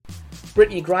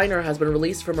Britney Griner has been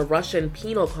released from a Russian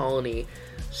penal colony.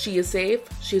 She is safe,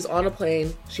 she is on a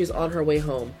plane, she is on her way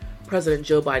home, President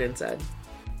Joe Biden said.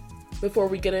 Before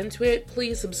we get into it,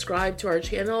 please subscribe to our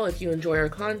channel if you enjoy our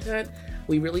content.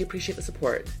 We really appreciate the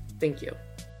support. Thank you.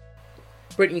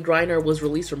 Britney Griner was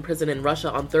released from prison in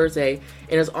Russia on Thursday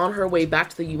and is on her way back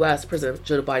to the U.S., President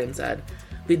Joe Biden said.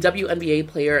 The WNBA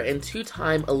player and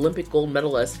two-time Olympic gold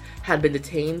medalist had been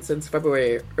detained since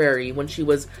February when she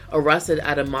was arrested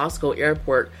at a Moscow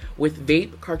airport with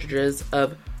vape cartridges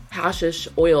of hashish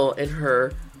oil in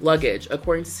her luggage.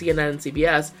 According to CNN and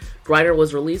CBS, Griner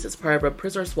was released as part of a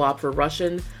prisoner swap for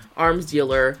Russian arms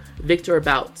dealer Viktor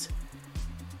Bout.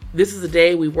 This is a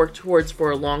day we worked towards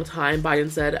for a long time, Biden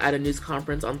said at a news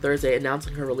conference on Thursday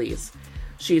announcing her release.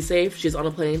 She's safe, she's on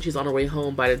a plane, she's on her way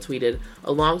home, Biden tweeted,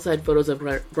 alongside photos of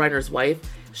Griner's wife,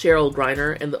 Cheryl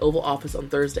Griner, in the Oval Office on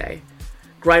Thursday.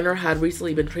 Griner had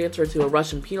recently been transferred to a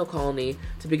Russian penal colony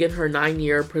to begin her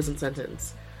 9-year prison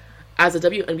sentence. As a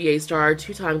WNBA star,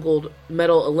 two-time gold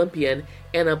medal Olympian,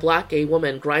 and a black gay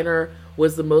woman, Griner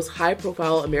was the most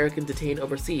high-profile American detained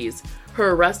overseas.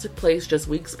 Her arrest took place just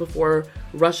weeks before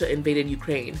Russia invaded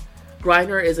Ukraine.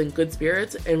 Griner is in good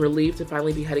spirits and relieved to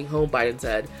finally be heading home, Biden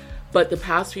said, but the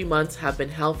past few months have been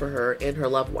hell for her and her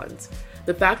loved ones.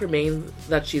 The fact remains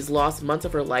that she's lost months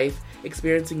of her life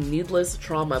experiencing needless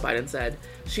trauma, Biden said.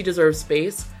 She deserves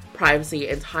space, privacy,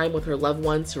 and time with her loved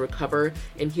ones to recover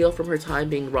and heal from her time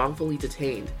being wrongfully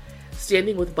detained.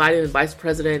 Standing with Biden and Vice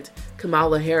President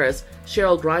Kamala Harris,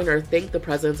 Cheryl Griner thanked the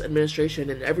president's administration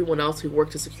and everyone else who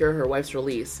worked to secure her wife's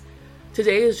release.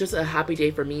 "Today is just a happy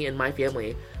day for me and my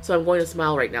family, so I'm going to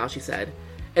smile right now," she said.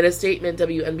 In a statement,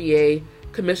 WNBA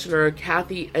Commissioner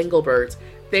Kathy Engelbert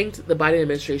thanked the Biden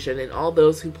administration and all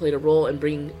those who played a role in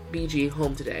bringing BG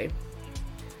home today.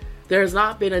 "There has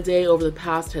not been a day over the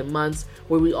past 10 months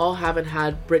where we all haven't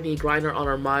had Britney Griner on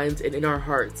our minds and in our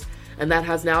hearts, and that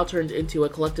has now turned into a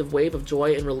collective wave of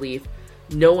joy and relief,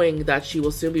 knowing that she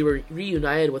will soon be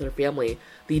reunited with her family,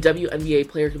 the WNBA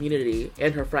player community,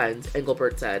 and her friends,"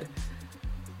 Engelbert said.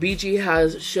 BG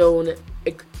has shown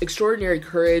extraordinary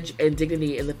courage and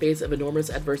dignity in the face of enormous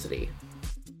adversity.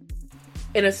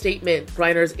 In a statement,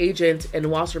 Griner's agent and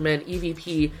Wasserman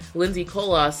EVP Lindsay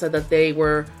Kola said that they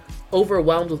were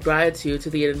overwhelmed with gratitude to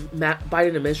the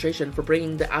Biden administration for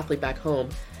bringing the athlete back home.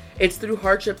 "It's through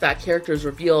hardship that character is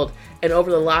revealed, and over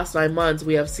the last 9 months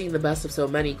we have seen the best of so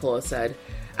many," Kola said.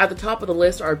 At the top of the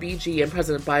list are BG and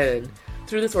President Biden.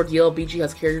 Through this ordeal, BG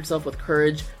has carried herself with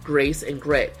courage, grace, and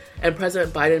grit, and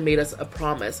President Biden made us a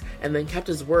promise and then kept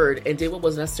his word and did what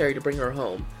was necessary to bring her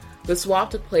home. The swap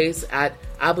took place at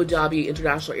Abu Dhabi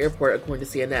International Airport, according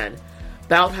to CNN.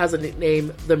 Bout has a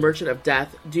nickname, the Merchant of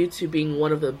Death, due to being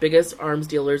one of the biggest arms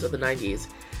dealers of the 90s.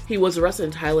 He was arrested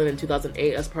in Thailand in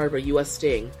 2008 as part of a U.S.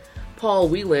 sting. Paul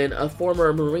Whelan, a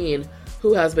former Marine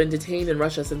who has been detained in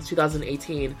Russia since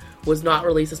 2018, was not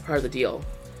released as part of the deal.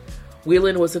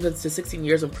 Whelan was sentenced to 16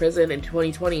 years in prison in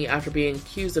 2020 after being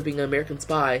accused of being an American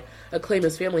spy, a claim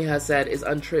his family has said is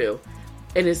untrue.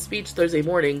 In his speech Thursday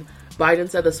morning, Biden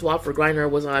said the swap for Griner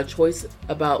was not a choice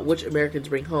about which American to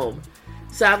bring home.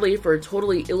 Sadly, for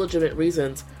totally illegitimate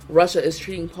reasons, Russia is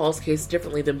treating Paul's case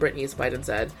differently than Britney's, Biden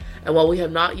said. And while we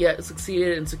have not yet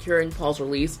succeeded in securing Paul's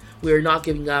release, we are not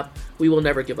giving up. We will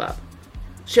never give up.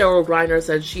 Cheryl Griner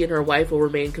said she and her wife will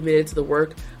remain committed to the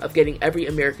work of getting every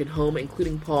American home,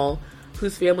 including Paul,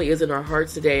 whose family is in our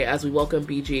hearts today as we welcome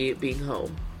BG being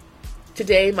home.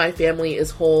 "Today, my family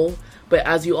is whole, but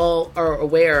as you all are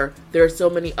aware, there are so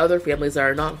many other families that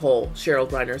are not whole," Cheryl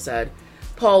Griner said.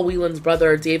 Paul Whelan's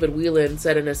brother, David Whelan,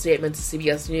 said in a statement to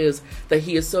CBS News that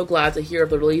he is so glad to hear of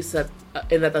the release and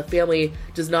that the family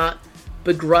does not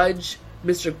begrudge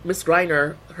Miss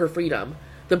Griner her freedom.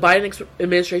 The Biden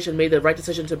administration made the right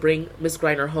decision to bring Miss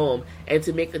Griner home and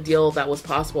to make the deal that was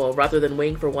possible rather than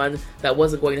waiting for one that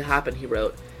wasn't going to happen, he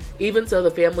wrote. Even so,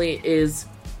 the family is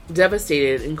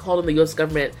devastated and called on the U.S.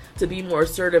 government to be more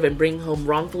assertive and bring home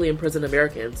wrongfully imprisoned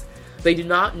Americans. They do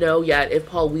not know yet if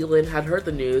Paul Whelan had heard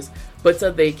the news, but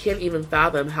said they can't even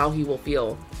fathom how he will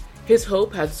feel. His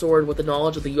hope had soared with the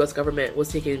knowledge that the U.S. government was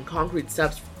taking concrete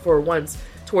steps for once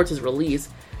towards his release.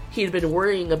 He'd been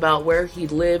worrying about where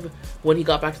he'd live when he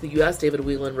got back to the U.S., David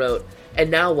Whelan wrote.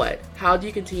 And now what? How do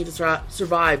you continue to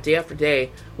survive day after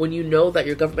day when you know that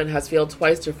your government has failed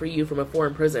twice to free you from a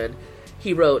foreign prison?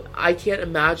 He wrote, "I can't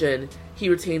imagine he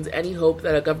retains any hope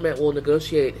that a government will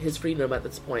negotiate his freedom at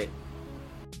this point."